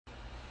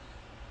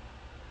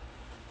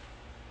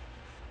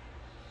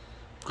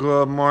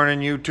Good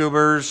morning,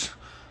 YouTubers.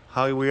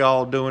 How we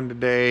all doing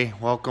today?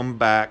 Welcome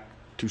back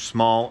to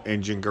Small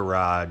Engine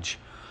Garage.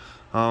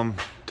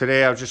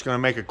 Today I was just going to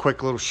make a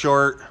quick little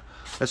short.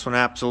 This one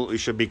absolutely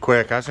should be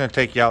quick. I was going to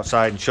take you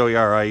outside and show you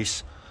our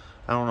ice.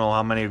 I don't know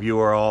how many of you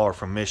are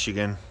from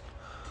Michigan,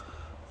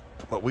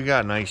 but we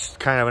got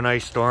kind of an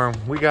ice storm.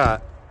 We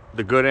got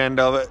the good end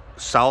of it.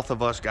 South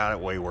of us got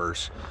it way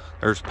worse.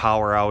 There's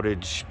power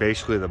outage.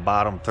 Basically the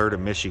bottom third of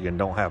Michigan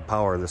don't have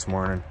power this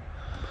morning.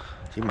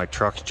 See, my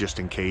truck's just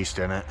encased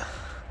in it.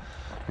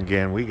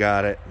 Again, we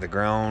got it. The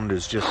ground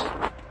is just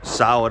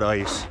solid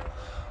ice.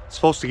 It's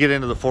supposed to get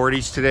into the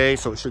 40s today,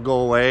 so it should go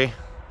away.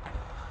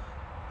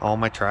 All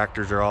my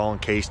tractors are all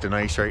encased in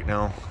ice right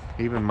now.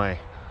 Even my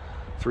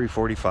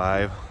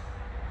 345.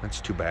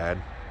 That's too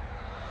bad.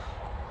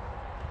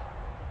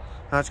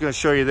 I was going to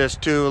show you this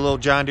too. A little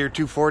John Deere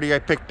 240 I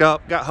picked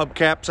up. Got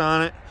hubcaps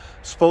on it.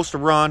 Supposed to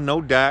run, no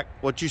deck.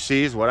 What you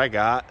see is what I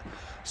got.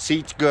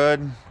 Seat's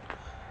good.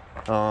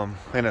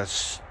 And a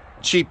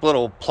cheap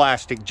little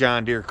plastic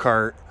John Deere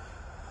cart.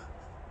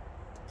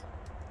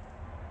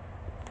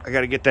 I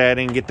got to get that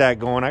in, get that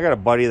going. I got a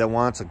buddy that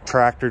wants a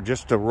tractor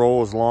just to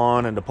roll his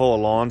lawn and to pull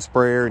a lawn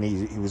sprayer, and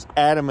he was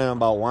adamant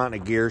about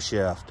wanting a gear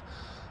shift.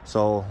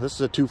 So this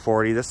is a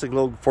 240. This is a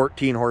little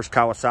 14 horse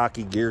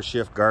Kawasaki gear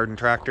shift garden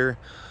tractor.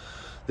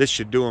 This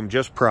should do him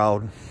just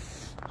proud.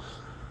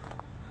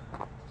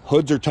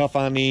 Hoods are tough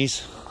on these.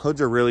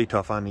 Hoods are really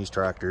tough on these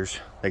tractors.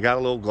 They got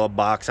a little glove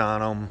box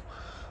on them.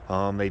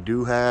 They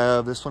do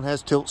have, this one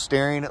has tilt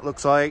steering, it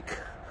looks like.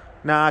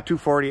 Nah,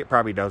 240, it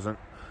probably doesn't.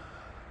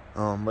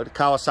 But the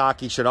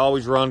Kawasaki should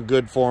always run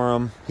good for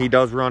him. He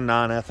does run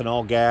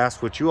non-ethanol gas,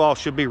 which you all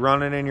should be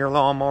running in your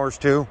lawnmowers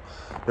too.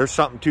 There's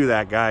something to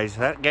that, guys.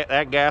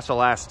 That gas will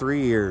last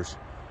 3 years.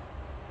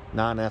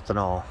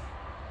 Non-ethanol.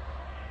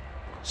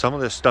 Some of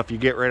this stuff you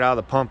get right out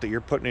of the pump that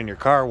you're putting in your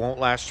car won't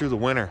last through the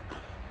winter.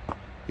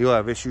 You'll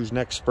have issues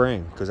next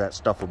spring because that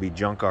stuff will be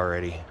junk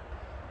already.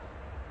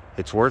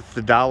 It's worth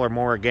the $1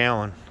 more a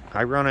gallon.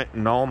 I run it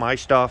in all my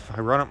stuff.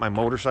 I run it my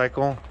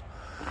motorcycle.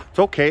 It's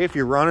okay if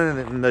you're running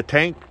it in the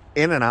tank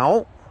in and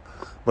out,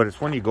 but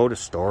it's when you go to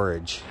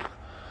storage.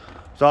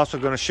 I was also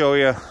going to show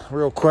you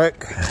real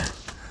quick.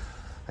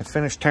 I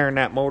finished tearing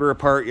that motor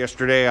apart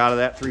yesterday out of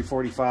that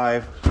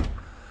 345.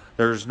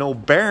 There's no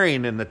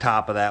bearing in the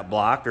top of that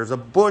block. There's a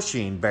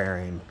bushing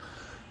bearing.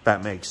 If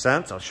that makes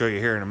sense. I'll show you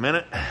here in a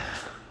minute.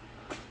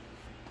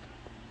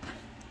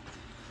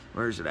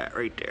 Where's it at?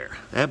 Right there.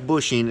 That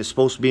bushing is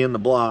supposed to be in the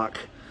block.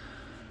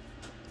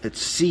 It's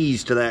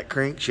seized to that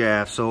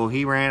crankshaft, so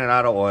he ran it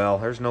out of oil.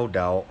 There's no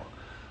doubt.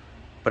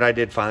 But I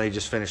did finally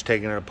just finish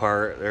taking it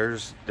apart.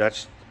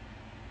 That's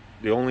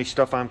the only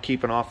stuff I'm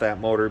keeping off that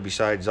motor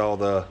besides all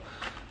the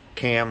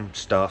cam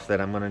stuff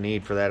that I'm going to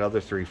need for that other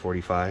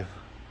 345.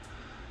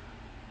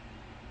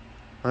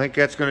 I think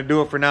that's going to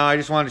do it for now. I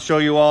just wanted to show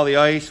you all the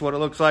ice, what it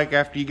looks like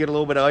after you get a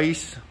little bit of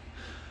ice.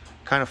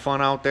 Kind of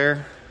fun out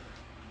there.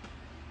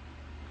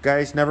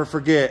 Guys, never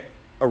forget,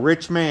 a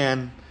rich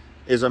man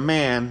is a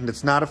man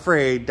that's not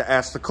afraid to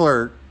ask the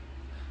clerk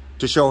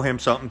to show him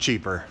something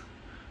cheaper.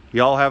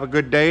 Y'all have a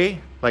good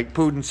day. Like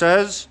Putin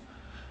says,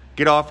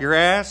 get off your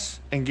ass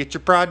and get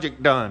your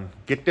project done.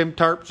 Get them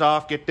tarps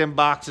off, get them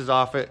boxes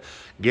off it,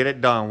 get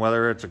it done.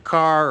 Whether it's a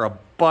car, a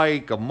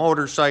bike, a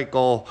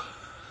motorcycle,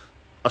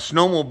 a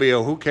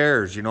snowmobile, who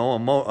cares? You know,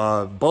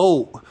 a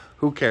boat,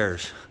 who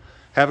cares?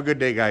 Have a good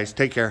day, guys.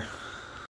 Take care.